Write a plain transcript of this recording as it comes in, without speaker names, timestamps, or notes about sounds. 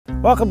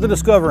Welcome to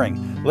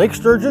Discovering. Lake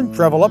sturgeon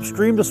travel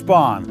upstream to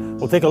spawn.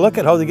 We'll take a look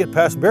at how they get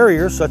past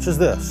barriers such as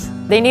this.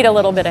 They need a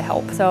little bit of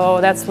help,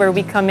 so that's where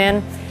we come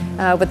in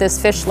with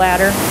this fish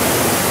ladder.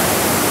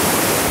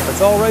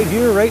 That's all right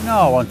here, right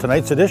now on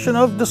tonight's edition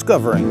of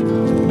Discovering.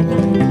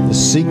 The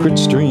secret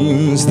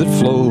streams that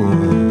flow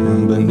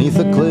beneath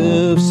the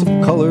cliffs of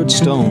colored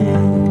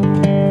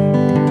stone.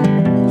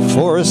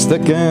 Forest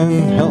thick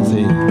and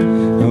healthy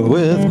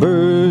with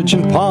birch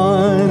and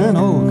pine and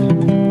oak.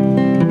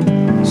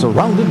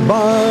 Surrounded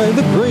by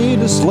the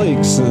greatest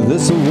lakes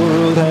this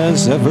world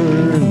has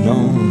ever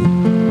known.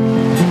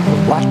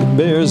 The black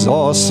bear's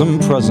awesome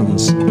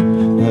presence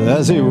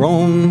as he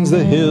roams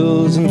the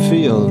hills and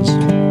fields.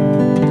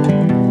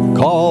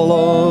 Call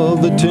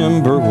of the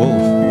timber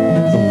wolf,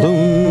 the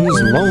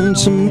loon's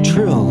lonesome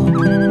trill.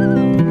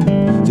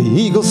 The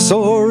eagle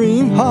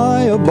soaring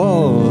high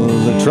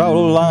above, the trout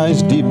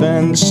lies deep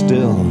and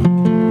still.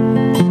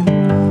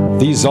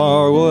 These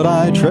are what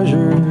I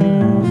treasure,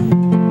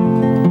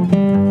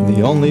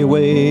 the only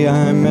way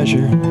I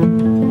measure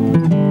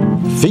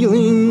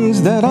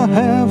feelings that I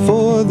have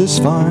for this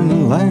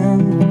fine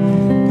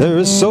land. There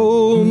is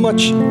so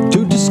much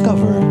to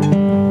discover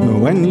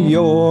when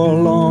you're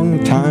a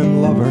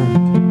long-time lover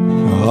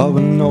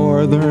of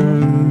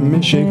northern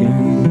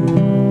Michigan.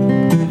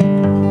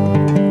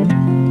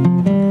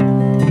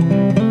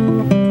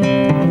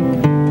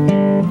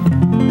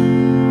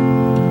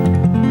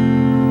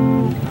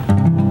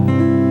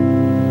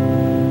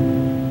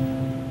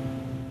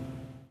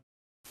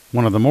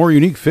 One of the more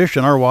unique fish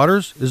in our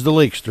waters is the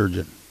lake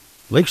sturgeon.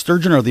 Lake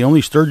sturgeon are the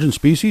only sturgeon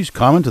species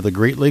common to the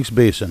Great Lakes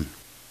Basin.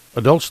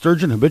 Adult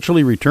sturgeon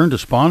habitually return to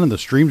spawn in the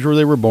streams where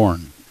they were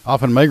born,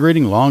 often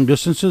migrating long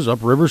distances up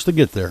rivers to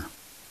get there.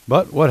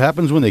 But what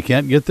happens when they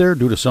can't get there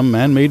due to some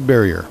man-made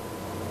barrier?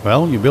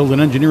 Well, you build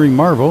an engineering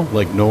marvel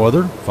like no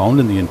other found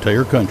in the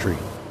entire country.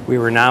 We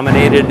were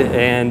nominated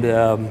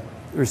and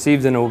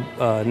received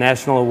a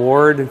national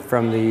award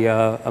from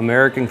the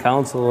American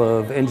Council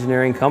of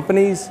Engineering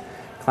Companies.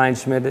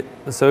 Kleinschmidt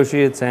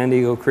Associates and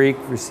Eagle Creek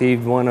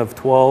received one of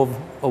 12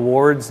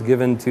 awards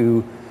given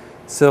to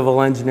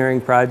civil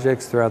engineering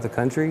projects throughout the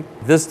country.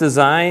 This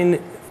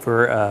design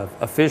for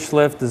a fish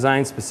lift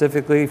designed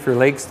specifically for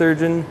lake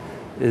sturgeon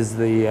is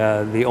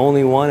the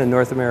only one in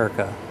North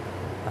America.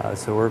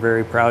 So we're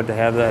very proud to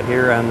have that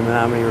here on the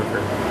Menominee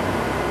River.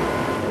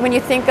 When you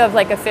think of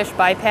like a fish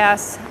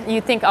bypass,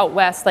 you think out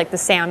west, like the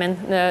salmon,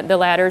 the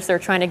ladders, they're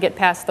trying to get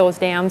past those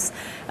dams.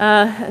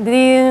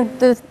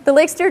 The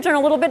lake sturgeon are a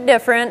little bit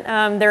different.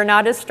 They're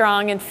not as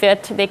strong and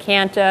fit. They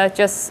can't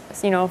just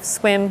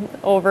swim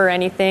over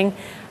anything.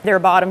 They're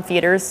bottom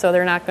feeders, so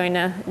they're not going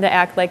to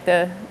act like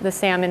the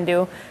salmon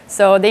do.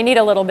 So they need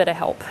a little bit of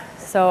help.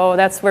 So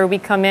that's where we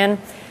come in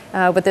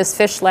with this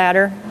fish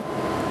ladder.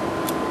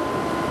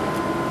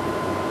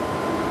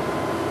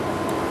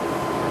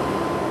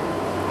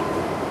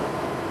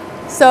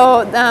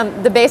 So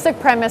the basic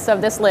premise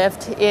of this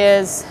lift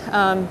is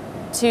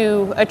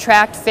to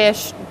attract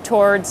fish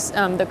towards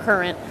the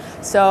current.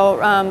 So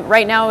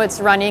right now it's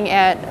running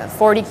at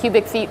 40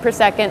 cubic feet per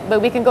second,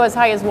 but we can go as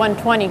high as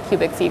 120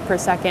 cubic feet per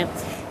second.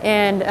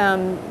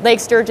 And lake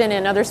sturgeon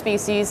and other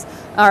species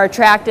are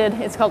attracted,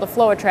 it's called a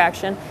flow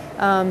attraction.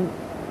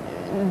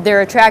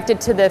 They're attracted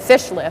to the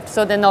fish lift,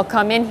 so then they'll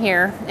come in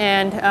here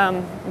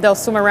and they'll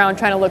swim around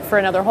trying to look for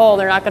another hole.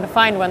 They're not going to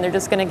find one, they're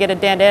just going to get a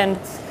dead end.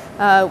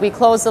 We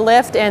close the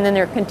lift and then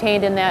they're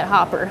contained in that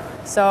hopper.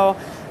 So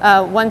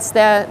once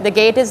the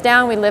gate is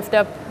down, we lift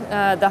up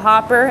the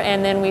hopper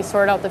and then we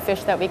sort out the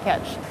fish that we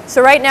catch.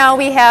 So right now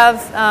we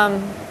have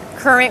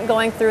current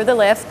going through the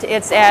lift.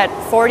 It's at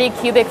 40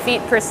 cubic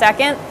feet per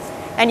second.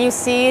 And you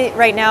see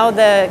right now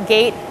the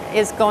gate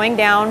is going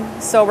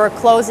down. So we're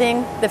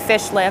closing the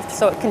fish lift.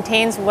 So it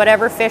contains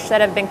whatever fish that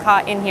have been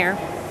caught in here.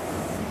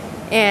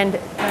 And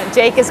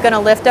Jake is going to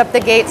lift up the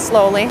gate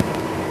slowly.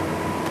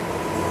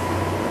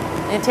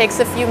 It takes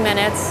a few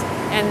minutes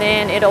and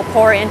then it'll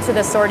pour into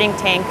the sorting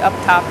tank up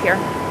top here.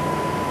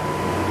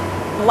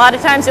 A lot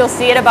of times you'll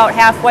see it about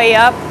halfway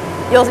up.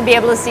 You'll be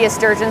able to see a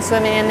sturgeon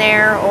swimming in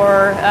there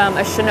or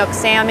a Chinook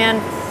salmon.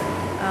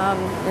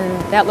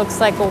 And that looks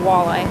like a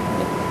walleye.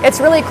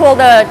 It's really cool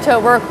to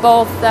work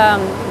both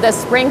the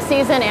spring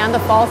season and the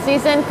fall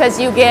season because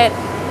you get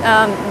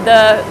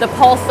the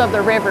pulse of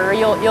the river.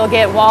 You'll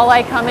get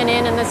walleye coming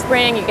in the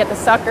spring, you get the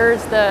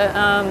suckers,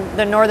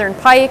 the northern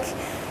pike.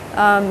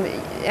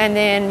 And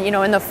then,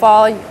 in the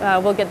fall,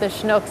 we'll get the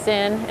Chinooks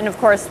in. And of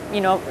course,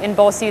 in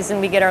bow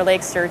season, we get our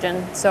lake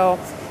sturgeon. So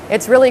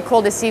it's really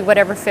cool to see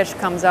whatever fish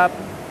comes up.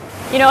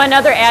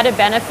 Another added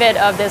benefit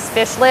of this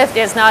fish lift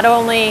is not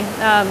only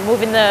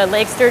moving the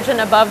lake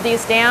sturgeon above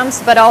these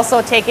dams, but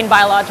also taking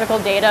biological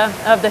data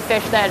of the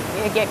fish that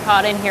get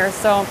caught in here.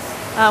 So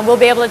we'll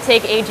be able to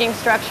take aging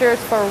structures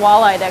for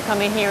walleye that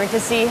come in here to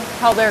see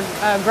how they're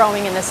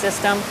growing in the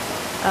system.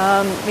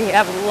 We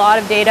have a lot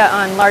of data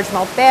on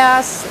largemouth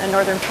bass and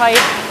northern pike,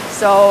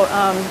 so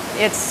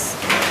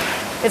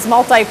it's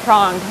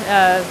multi-pronged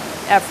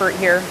effort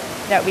here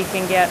that we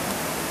can get.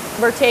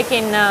 We're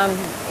taking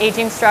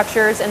aging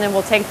structures and then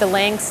we'll take the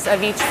lengths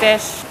of each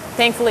fish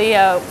Thankfully,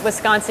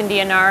 Wisconsin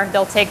DNR,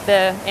 they'll take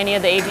any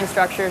of the aging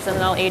structures and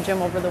they'll age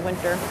them over the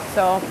winter.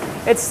 So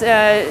it's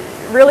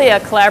really a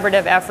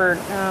collaborative effort.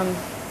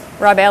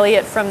 Rob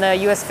Elliott from the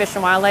U.S. Fish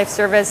and Wildlife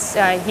Service,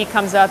 he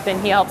comes up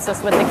and he helps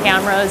us with the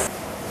cameras.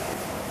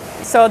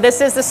 So this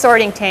is the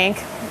sorting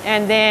tank,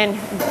 and then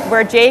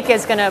where Jake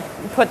is going to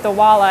put the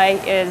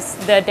walleye is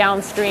the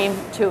downstream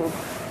tube.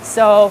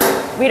 So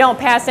we don't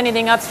pass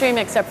anything upstream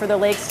except for the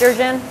lake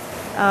sturgeon.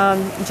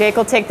 Jake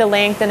will take the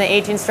length and the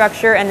aging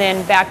structure, and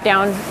then back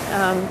down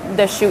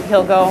the chute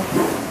he'll go.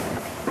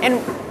 And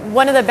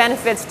one of the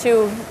benefits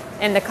too,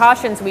 and the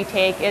cautions we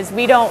take, is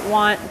we don't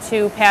want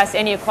to pass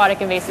any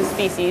aquatic invasive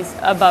species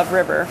above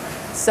river.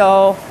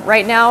 So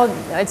right now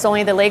it's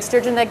only the lake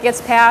sturgeon that gets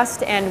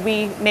passed, and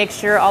we make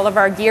sure all of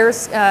our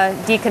gear's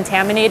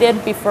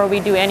decontaminated before we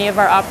do any of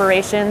our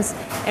operations,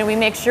 and we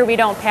make sure we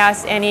don't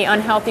pass any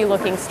unhealthy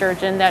looking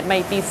sturgeon that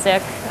might be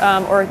sick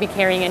or be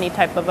carrying any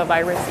type of a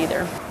virus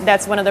either.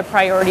 That's one of the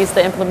priorities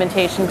the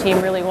implementation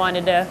team really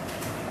wanted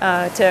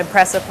to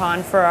press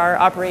upon for our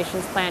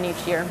operations plan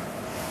each year.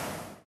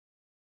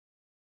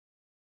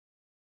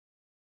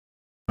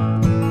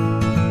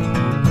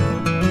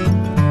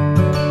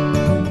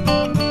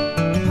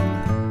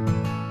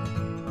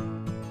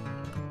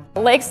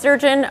 Lake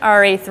sturgeon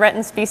are a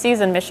threatened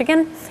species in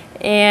Michigan,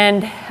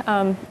 and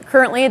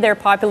currently their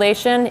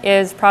population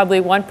is probably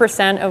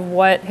 1% of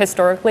what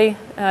historically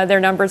their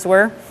numbers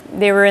were.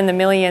 They were in the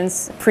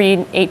millions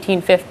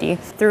pre-1850.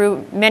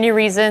 Through many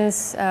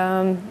reasons,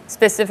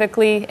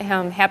 specifically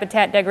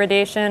habitat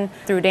degradation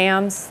through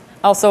dams,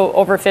 also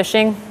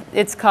overfishing,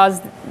 it's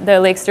caused the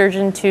lake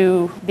sturgeon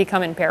to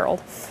become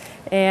imperiled.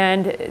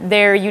 And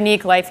their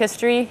unique life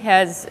history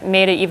has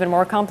made it even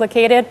more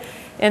complicated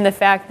in the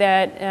fact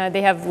that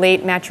they have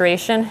late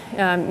maturation,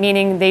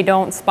 meaning they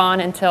don't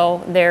spawn until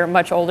they're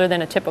much older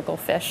than a typical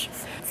fish.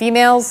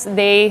 Females,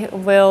 they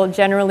will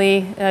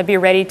generally be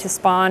ready to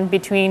spawn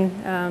between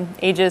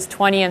ages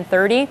 20 and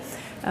 30.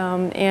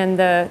 And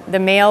the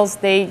males,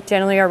 they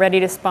generally are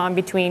ready to spawn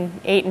between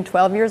 8 and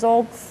 12 years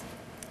old.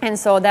 And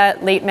so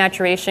that late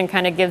maturation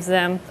kind of gives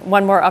them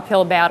one more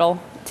uphill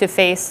battle to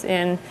face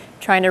in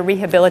trying to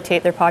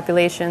rehabilitate their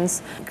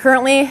populations.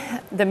 Currently,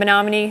 the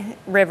Menominee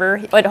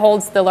River, it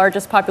holds the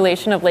largest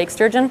population of lake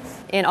sturgeon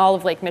in all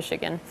of Lake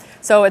Michigan.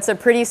 So it's a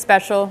pretty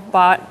special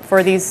spot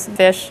for these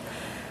fish.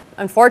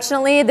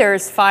 Unfortunately,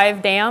 there's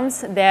 5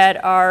 dams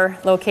that are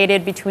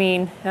located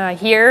between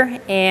here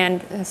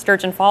and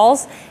Sturgeon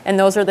Falls, and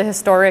those are the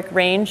historic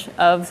range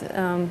of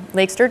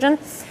lake sturgeon.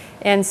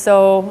 And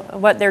so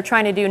what they're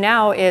trying to do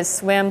now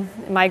is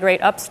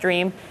migrate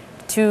upstream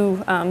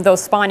to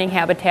those spawning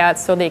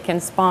habitats so they can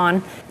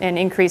spawn and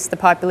increase the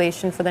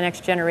population for the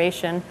next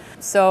generation.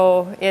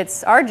 So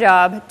it's our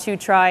job to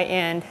try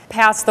and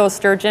pass those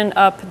sturgeon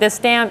up this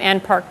dam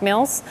and Park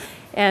Mills,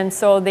 and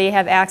so they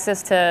have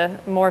access to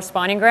more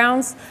spawning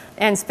grounds.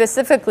 And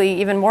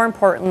specifically, even more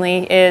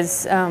importantly,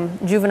 is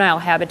juvenile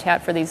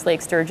habitat for these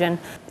lake sturgeon.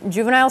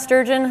 Juvenile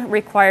sturgeon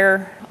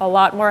require a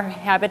lot more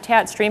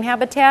habitat, stream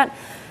habitat.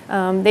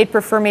 They'd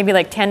prefer maybe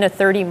like 10 to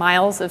 30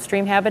 miles of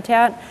stream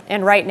habitat.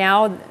 And right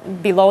now,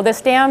 below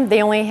this dam,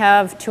 they only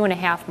have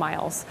 2.5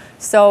 miles.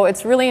 So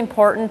it's really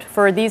important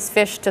for these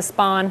fish to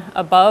spawn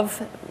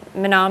above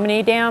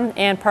Menominee Dam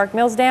and Park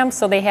Mills Dam,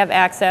 so they have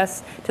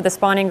access to the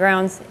spawning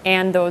grounds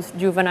and those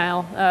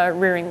juvenile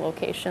rearing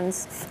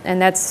locations.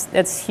 And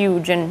that's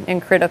huge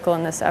and critical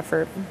in this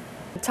effort.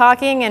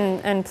 Talking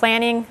and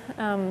planning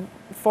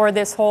for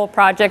this whole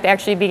project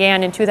actually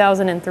began in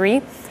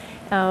 2003.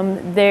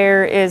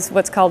 There is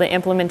what's called an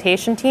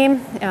implementation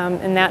team,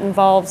 and that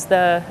involves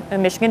the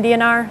Michigan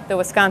DNR, the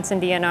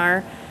Wisconsin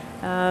DNR,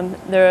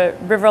 the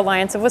River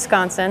Alliance of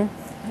Wisconsin,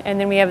 and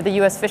then we have the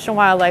U.S. Fish and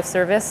Wildlife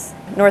Service,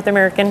 North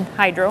American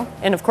Hydro,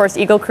 and of course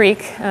Eagle Creek,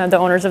 the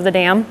owners of the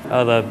dam.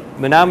 The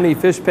Menominee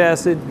Fish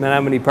Passage,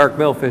 Menominee Park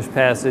Mill Fish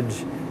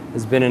Passage,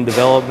 has been in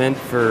development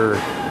for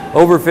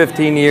over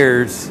 15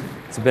 years.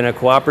 It's been a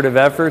cooperative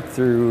effort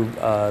through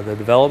the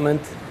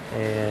development,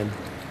 and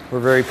we're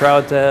very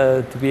proud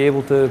to be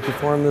able to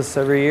perform this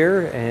every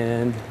year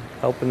and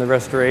help in the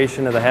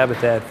restoration of the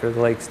habitat for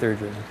the lake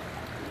sturgeon.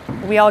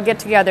 We all get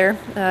together,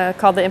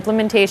 called the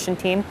implementation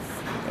team,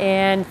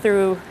 and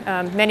through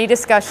many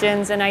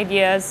discussions and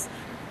ideas,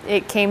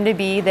 it came to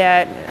be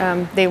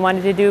that they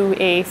wanted to do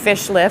a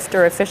fish lift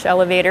or a fish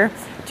elevator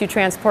to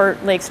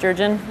transport lake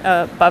sturgeon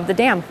above the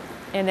dam.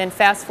 And then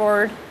fast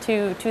forward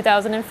to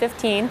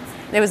 2015,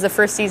 it was the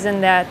first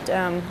season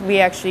that we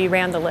actually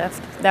ran the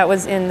lift. That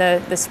was in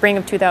the spring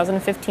of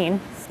 2015.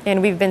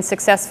 And we've been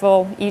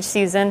successful each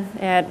season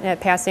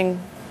at passing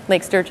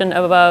lake sturgeon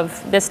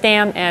above this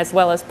dam as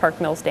well as Park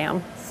Mills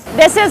Dam.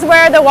 This is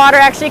where the water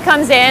actually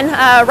comes in.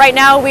 Right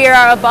now we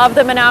are above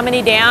the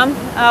Menominee Dam.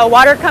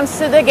 Water comes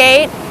to the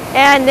gate,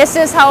 and this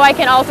is how I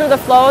can alter the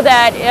flow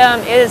that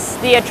is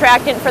the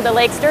attractant for the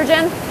lake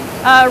sturgeon.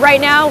 Right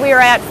now we are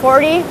at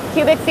 40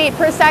 cubic feet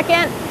per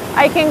second.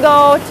 I can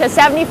go to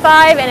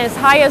 75 and as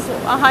high as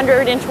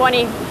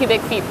 120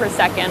 cubic feet per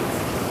second.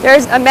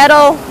 There's a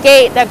metal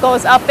gate that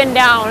goes up and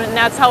down, and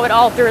that's how it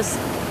alters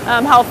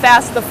how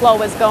fast the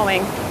flow is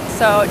going.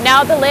 So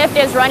now the lift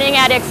is running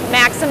at its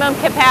maximum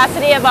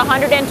capacity of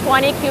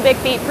 120 cubic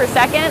feet per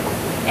second,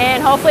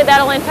 and hopefully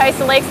that'll entice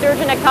the lake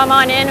sturgeon to come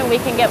on in and we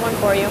can get one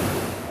for you.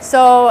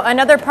 So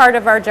another part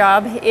of our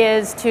job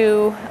is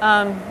to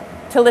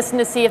listen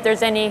to see if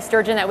there's any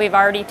sturgeon that we've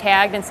already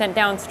tagged and sent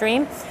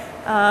downstream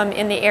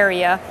in the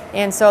area.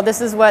 And so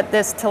this is what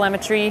this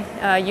telemetry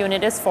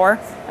unit is for.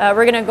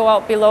 We're going to go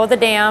out below the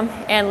dam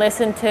and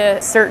listen to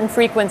certain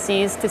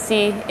frequencies to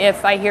see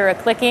if I hear a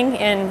clicking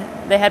in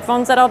the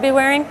headphones that I'll be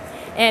wearing.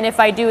 And if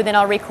I do, then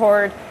I'll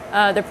record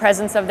the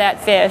presence of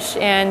that fish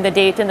and the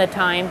date and the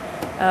time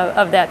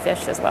of that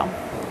fish as well.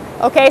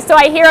 Okay, so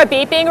I hear a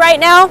beeping right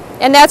now,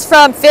 and that's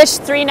from fish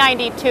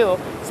 392.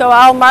 So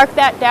I'll mark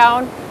that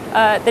down,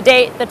 the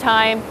date, the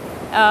time,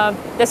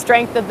 the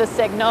strength of the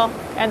signal,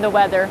 and the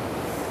weather.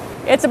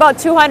 It's about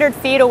 200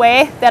 feet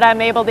away that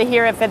I'm able to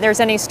hear if there's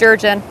any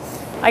sturgeon.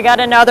 I got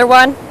another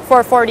one,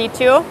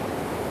 442.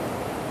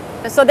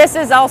 So this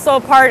is also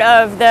part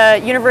of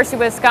the University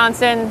of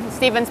Wisconsin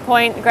Stevens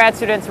Point grad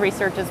students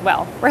research as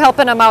well. We're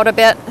helping them out a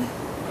bit.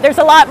 There's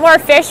a lot more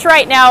fish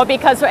right now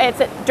because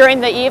it's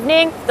during the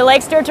evening. The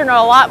lake sturgeon are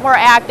a lot more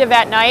active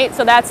at night,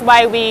 so that's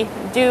why we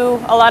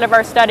do a lot of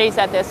our studies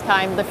at this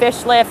time. The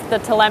fish lift, the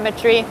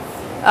telemetry,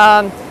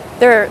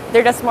 they're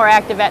just more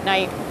active at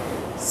night.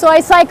 So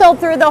I cycled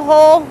through the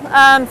whole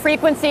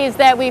frequencies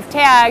that we've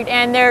tagged,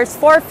 and there's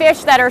 4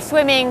 fish that are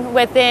swimming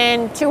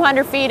within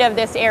 200 feet of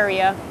this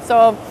area.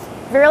 So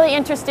really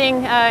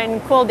interesting and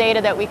cool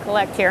data that we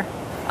collect here.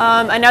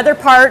 Another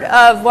part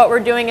of what we're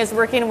doing is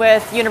working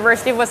with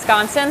University of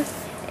Wisconsin,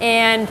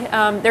 and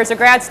there's a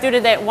grad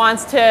student that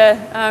wants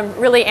to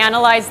really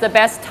analyze the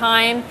best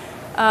time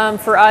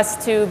for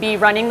us to be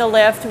running the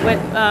lift.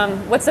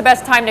 What's the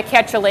best time to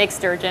catch a lake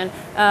sturgeon?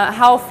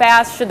 How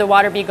fast should the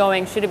water be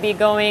going? Should it be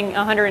going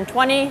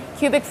 120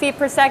 cubic feet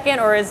per second,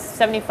 or is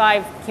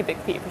 75 cubic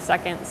feet per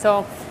second?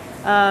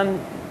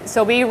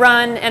 So we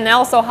run, and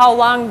also how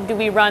long do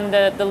we run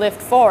the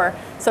lift for?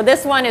 So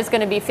this one is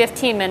going to be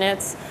 15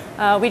 minutes.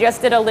 We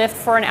just did a lift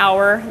for an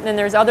hour. Then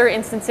there's other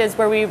instances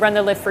where we run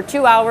the lift for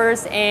 2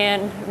 hours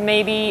and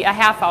maybe a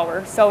half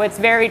hour. So it's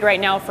varied right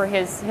now for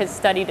his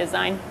study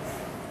design.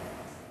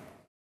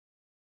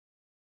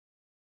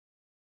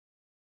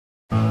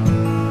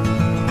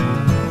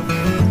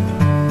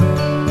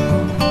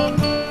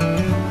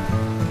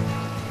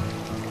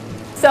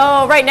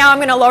 So right now I'm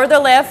going to lower the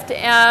lift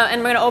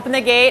and we're going to open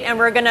the gate and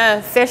we're going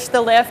to fish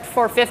the lift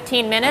for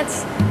 15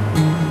 minutes.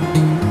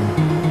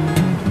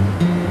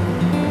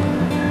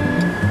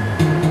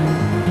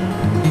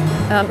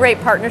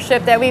 Great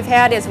partnership that we've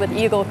had is with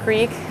Eagle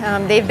Creek.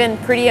 They've been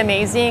pretty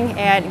amazing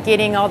at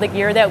getting all the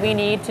gear that we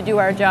need to do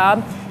our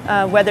job,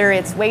 whether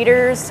it's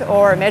waders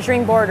or a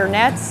measuring board or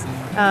nets.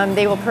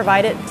 They will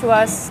provide it to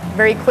us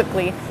very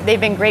quickly. They've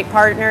been great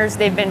partners.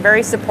 They've been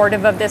very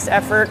supportive of this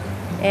effort,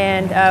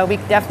 and we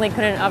definitely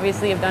couldn't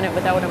obviously have done it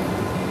without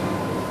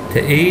them. To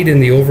aid in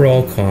the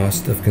overall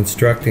cost of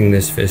constructing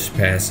this fish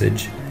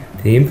passage,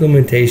 the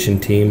implementation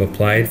team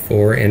applied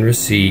for and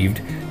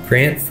received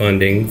grant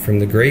funding from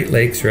the Great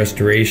Lakes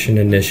Restoration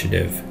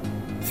Initiative.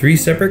 3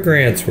 separate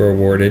grants were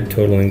awarded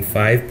totaling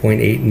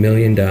 $5.8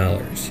 million.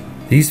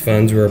 These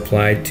funds were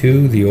applied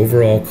to the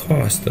overall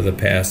cost of the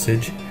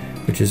passage,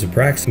 which is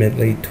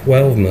approximately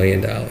 $12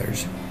 million.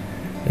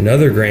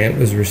 Another grant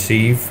was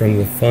received from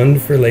the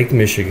Fund for Lake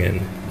Michigan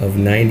of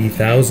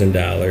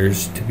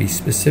 $90,000 to be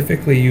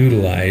specifically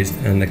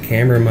utilized on the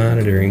camera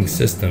monitoring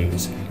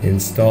systems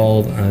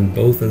installed on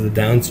both of the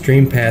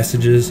downstream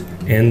passages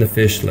and the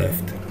fish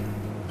lift.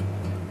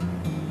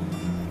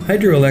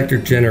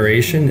 Hydroelectric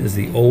generation is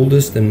the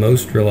oldest and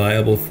most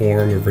reliable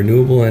form of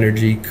renewable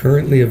energy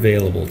currently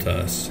available to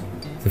us.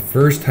 The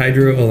first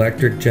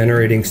hydroelectric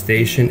generating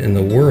station in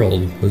the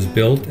world was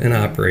built and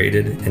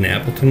operated in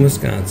Appleton,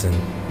 Wisconsin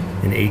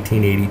in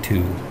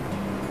 1882.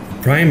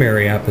 The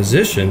primary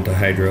opposition to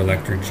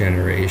hydroelectric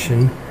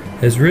generation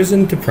has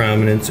risen to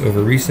prominence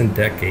over recent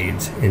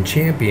decades and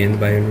championed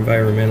by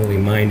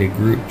environmentally minded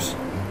groups.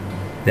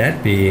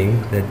 That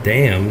being that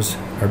dams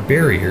are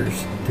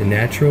barriers to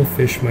natural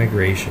fish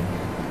migration.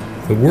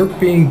 The work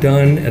being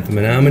done at the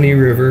Menominee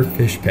River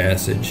Fish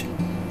Passage,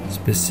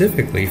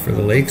 specifically for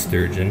the lake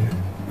sturgeon,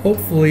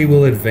 hopefully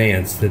will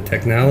advance the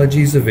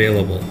technologies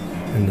available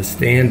and the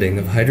standing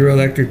of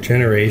hydroelectric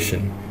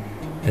generation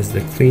as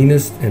the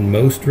cleanest and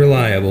most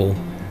reliable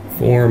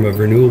form of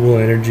renewable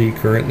energy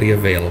currently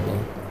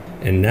available,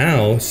 and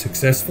now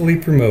successfully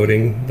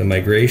promoting the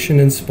migration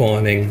and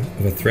spawning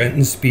of a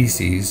threatened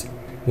species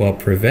while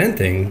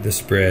preventing the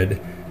spread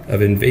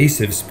of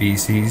invasive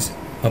species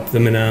up the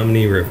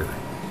Menominee River.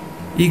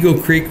 Eagle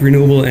Creek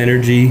Renewable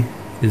Energy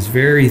is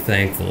very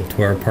thankful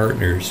to our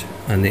partners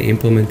on the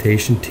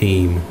implementation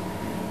team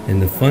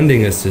and the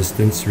funding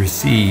assistance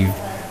received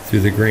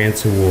through the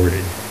grants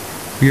awarded.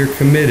 We are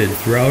committed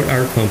throughout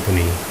our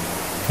company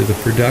to the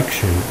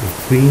production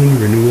of clean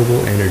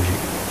renewable energy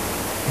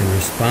and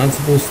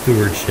responsible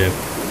stewardship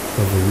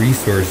of the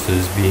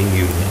resources being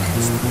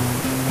utilized.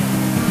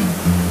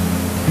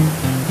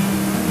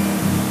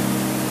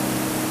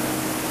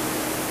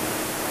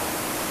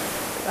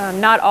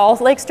 Not all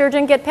lake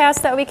sturgeon get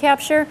past that we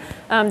capture.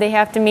 They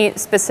have to meet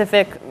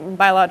specific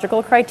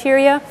biological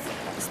criteria.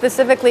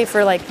 Specifically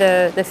for like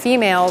the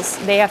females,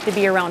 they have to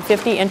be around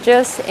 50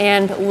 inches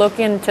and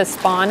looking to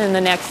spawn in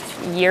the next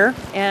year.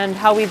 And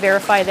how we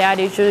verify that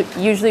is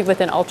usually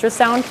with an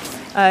ultrasound.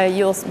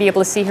 You'll be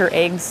able to see her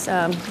eggs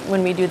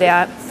when we do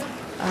that.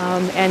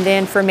 And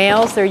then for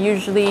males, they're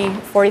usually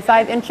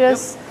 45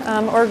 inches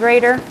or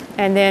greater.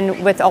 And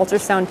then with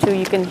ultrasound too,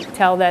 you can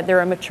tell that they're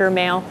a mature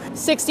male.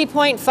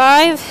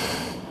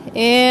 60.5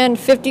 and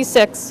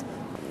 56.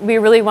 We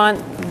really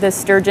want the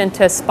sturgeon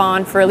to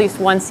spawn for at least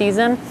one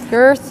season.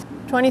 Girth,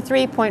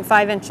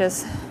 23.5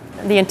 inches.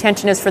 The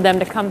intention is for them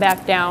to come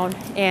back down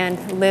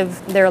and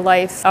live their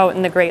life out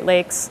in the Great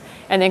Lakes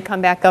and then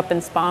come back up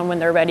and spawn when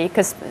they're ready,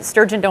 because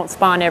sturgeon don't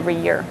spawn every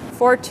year.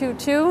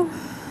 422,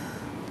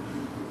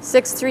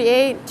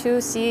 638,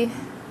 2C,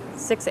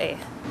 6A.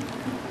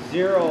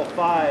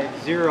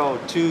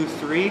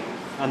 05023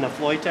 on the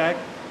Floyd tag.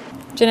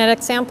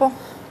 Genetic sample.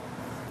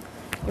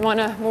 You want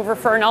to move her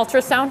for an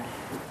ultrasound?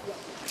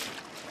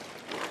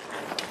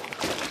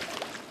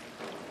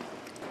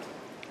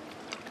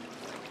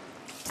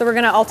 So we're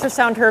going to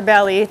ultrasound her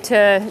belly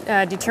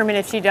to determine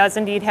if she does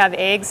indeed have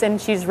eggs and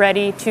she's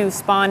ready to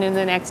spawn in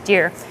the next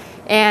year.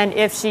 And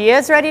if she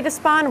is ready to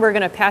spawn, we're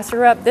going to pass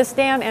her up this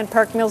dam and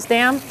Park Mills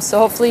Dam. So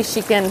hopefully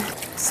she can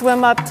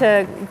swim up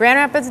to Grand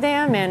Rapids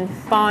Dam and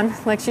spawn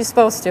like she's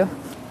supposed to. You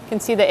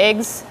can see the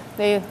eggs.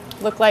 They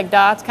look like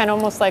dots, kind of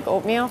almost like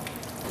oatmeal.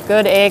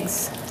 Good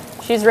eggs.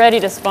 She's ready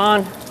to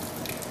spawn.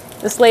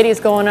 This lady's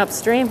going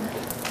upstream.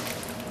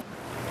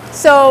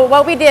 So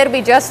what we did,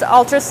 we just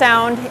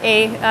ultrasound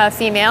a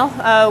female.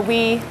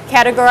 We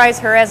categorize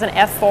her as an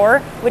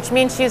F4, which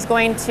means she's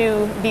going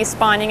to be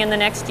spawning in the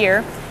next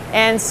year.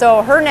 And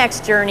so her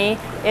next journey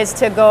is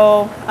to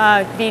go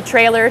be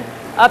trailered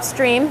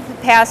upstream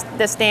past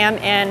this dam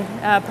and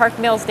Park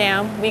Mills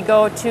Dam. We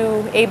go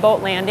to a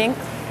boat landing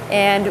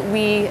and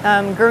we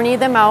gurney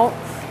them out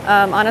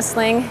on a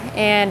sling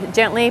and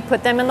gently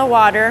put them in the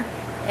water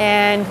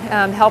and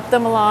help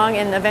them along,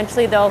 and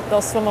eventually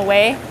they'll swim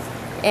away.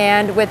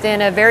 And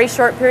within a very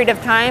short period of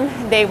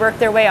time, they work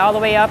their way all the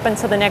way up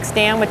until the next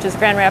dam, which is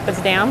Grand Rapids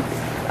Dam.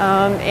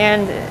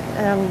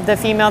 The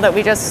female that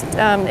we just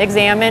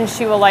examined,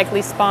 she will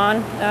likely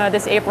spawn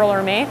this April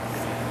or May,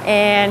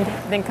 and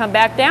then come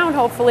back down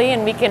hopefully,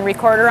 and we can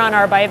record her on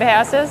our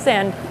bypasses,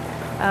 and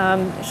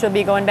she'll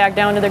be going back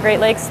down to the Great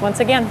Lakes once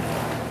again.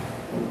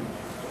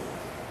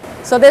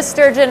 So this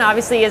sturgeon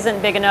obviously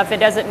isn't big enough.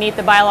 It doesn't meet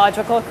the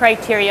biological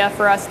criteria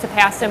for us to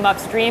pass him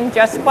upstream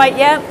just quite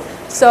yet.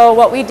 So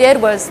what we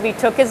did was we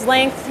took his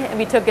length, and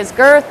we took his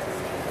girth,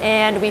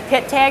 and we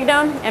pit tagged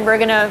him, and we're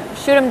gonna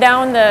shoot him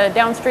down the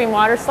downstream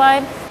water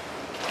slide.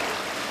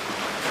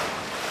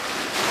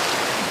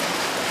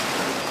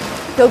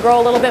 He'll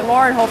grow a little bit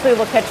more, and hopefully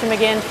we'll catch him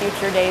again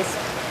future days.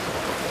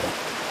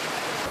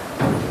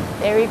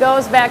 There he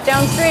goes, back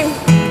downstream.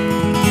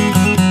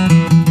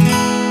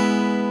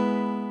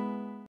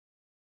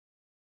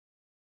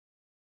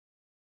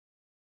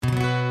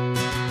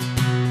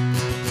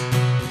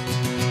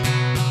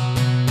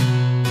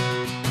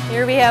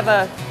 Here we have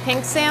a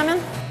pink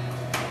salmon.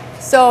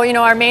 So, you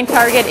know, our main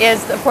target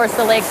is, of course,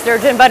 the lake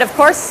sturgeon, but of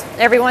course,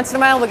 every once in a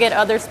while we'll get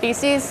other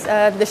species,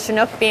 the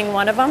Chinook being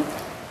one of them.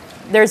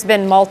 There's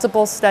been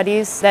multiple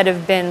studies that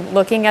have been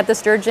looking at the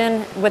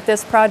sturgeon with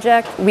this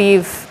project.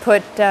 We've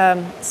put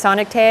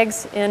sonic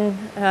tags in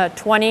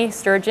 20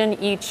 sturgeon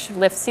each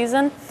lift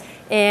season.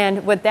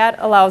 And what that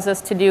allows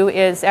us to do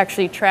is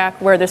actually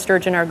track where the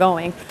sturgeon are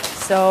going.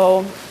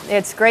 So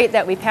it's great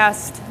that we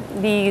passed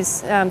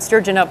these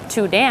sturgeon up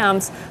 2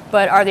 dams,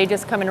 but are they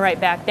just coming right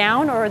back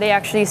down, or are they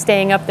actually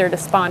staying up there to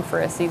spawn for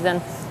a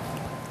season?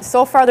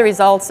 So far the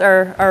results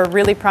are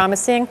really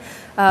promising.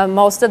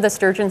 Most of the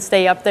sturgeon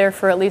stay up there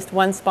for at least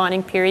one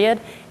spawning period,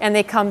 and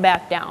they come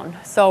back down.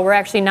 So we're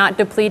actually not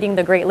depleting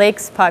the Great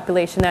Lakes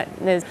population that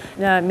is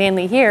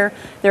mainly here.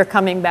 They're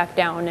coming back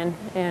down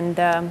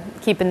and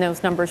keeping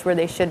those numbers where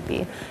they should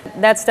be.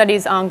 That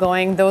study's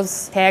ongoing.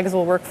 Those tags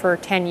will work for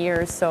 10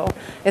 years, so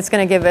it's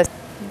going to give us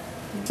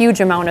a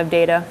huge amount of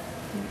data.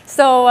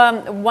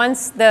 So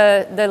once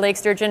the lake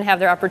sturgeon have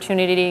their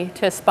opportunity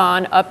to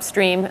spawn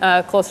upstream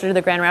closer to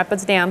the Grand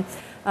Rapids Dam,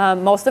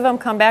 most of them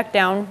come back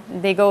down.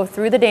 They go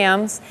through the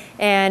dams,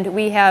 and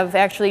we have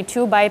actually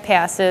 2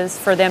 bypasses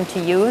for them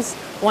to use.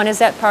 One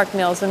is at Park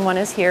Mills and one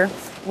is here.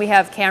 We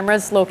have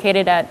cameras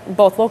located at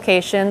both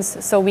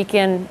locations so we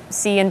can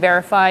see and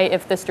verify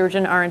if the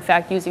sturgeon are in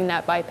fact using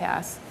that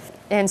bypass.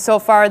 And so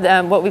far,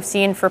 what we've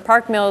seen for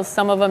Park Mills,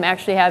 some of them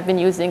actually have been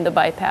using the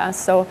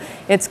bypass, so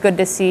it's good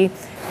to see.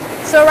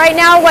 So right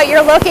now what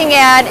you're looking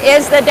at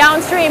is the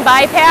downstream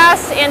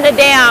bypass in the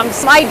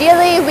dams.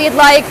 Ideally, we'd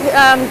like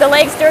the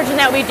lake sturgeon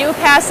that we do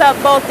pass up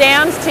both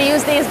dams to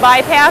use these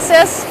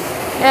bypasses.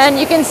 And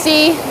you can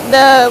see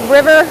the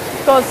river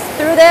goes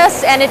through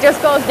this and it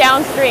just goes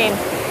downstream.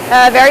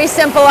 Very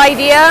simple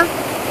idea.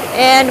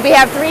 And we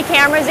have 3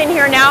 cameras in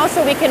here now,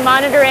 so we can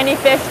monitor any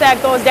fish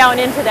that goes down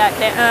into that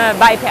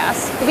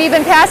bypass. We've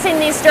been passing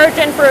these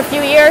sturgeon for a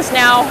few years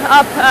now,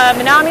 up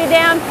Menominee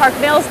Dam, Park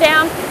Mills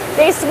Dam.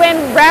 They swim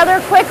rather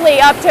quickly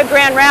up to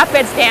Grand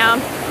Rapids Dam.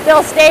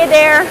 They'll stay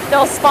there,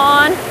 they'll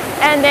spawn,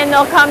 and then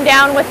they'll come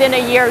down within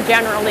a year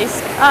generally.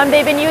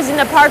 They've been using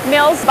the Park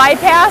Mills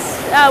bypass.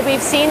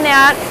 We've seen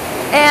that.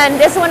 And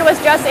this one was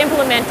just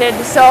implemented,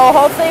 so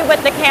hopefully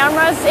with the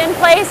cameras in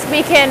place,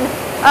 we can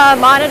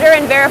monitor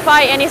and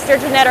verify any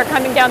sturgeon that are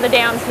coming down the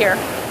dams here.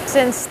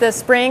 Since the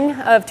spring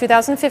of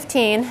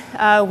 2015,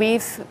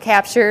 we've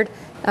captured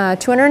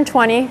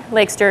 220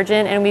 lake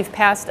sturgeon, and we've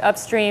passed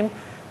upstream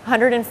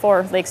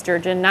 104 lake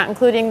sturgeon, not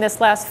including this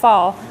last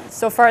fall.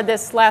 So far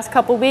this last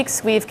couple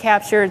weeks, we've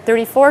captured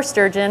 34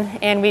 sturgeon,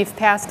 and we've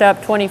passed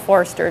up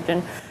 24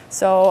 sturgeon.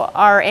 So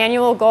our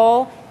annual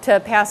goal to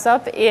pass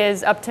up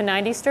is up to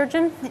 90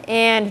 sturgeon,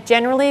 and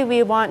generally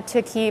we want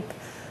to keep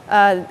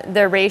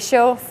the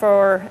ratio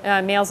for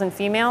males and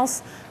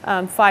females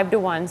 5 to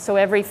 1. So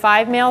every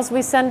 5 males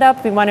we send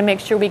up, we want to make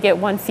sure we get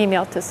 1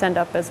 female to send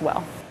up as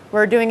well.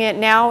 We're doing it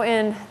now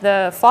in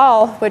the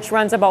fall, which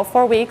runs about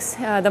 4 weeks,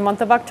 the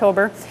month of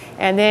October,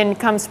 and then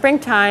come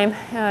springtime,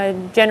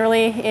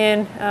 generally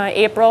in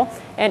April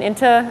and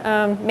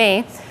into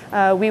May,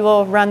 we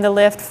will run the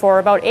lift for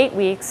about 8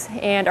 weeks,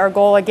 and our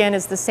goal again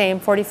is the same,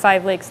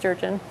 45 lake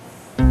sturgeon.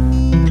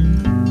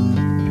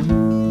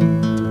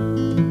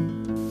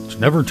 It's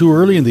never too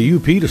early in the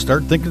UP to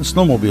start thinking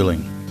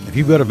snowmobiling. If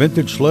you've got a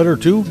vintage sled or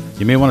two,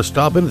 you may want to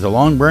stop in at the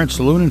Long Branch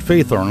Saloon in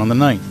Faithorn on the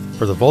 9th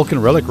for the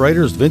Vulcan Relic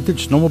Riders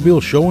Vintage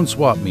Snowmobile Show and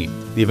Swap Meet.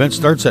 The event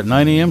starts at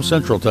 9 a.m.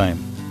 Central Time.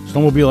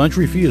 Snowmobile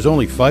entry fee is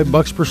only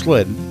 $5 per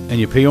sled, and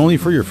you pay only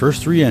for your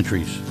first 3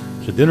 entries.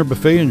 There's a dinner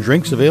buffet and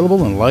drinks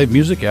available and live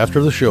music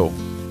after the show.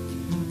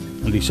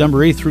 On December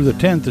 8th through the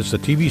 10th, it's the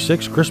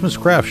TV6 Christmas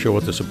Craft Show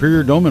at the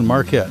Superior Dome in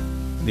Marquette.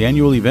 The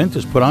annual event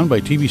is put on by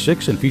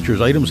TV6 and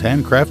features items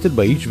handcrafted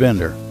by each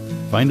vendor.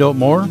 Find out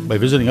more by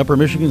visiting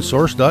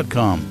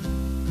uppermichigansource.com.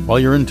 While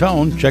you're in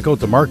town, check out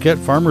the Marquette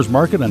Farmers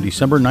Market on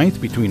December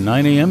 9th between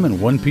 9 a.m. and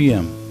 1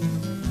 p.m.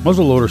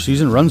 Muzzleloader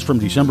season runs from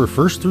December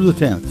 1st through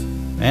the 10th.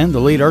 And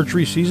the late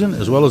archery season,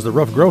 as well as the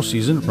rough grouse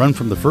season, run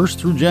from the 1st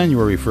through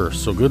January 1st,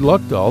 so good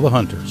luck to all the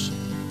hunters.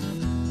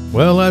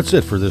 Well, that's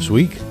it for this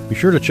week. Be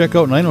sure to check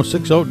out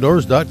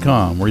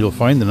 906outdoors.com, where you'll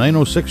find the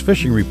 906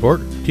 fishing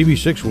report,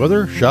 TV6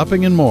 weather,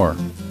 shopping, and more.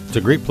 It's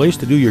a great place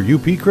to do your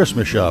UP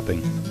Christmas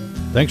shopping.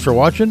 Thanks for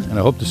watching, and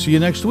I hope to see you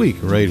next week,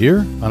 right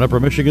here on Upper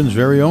Michigan's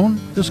very own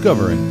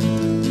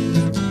Disvovering.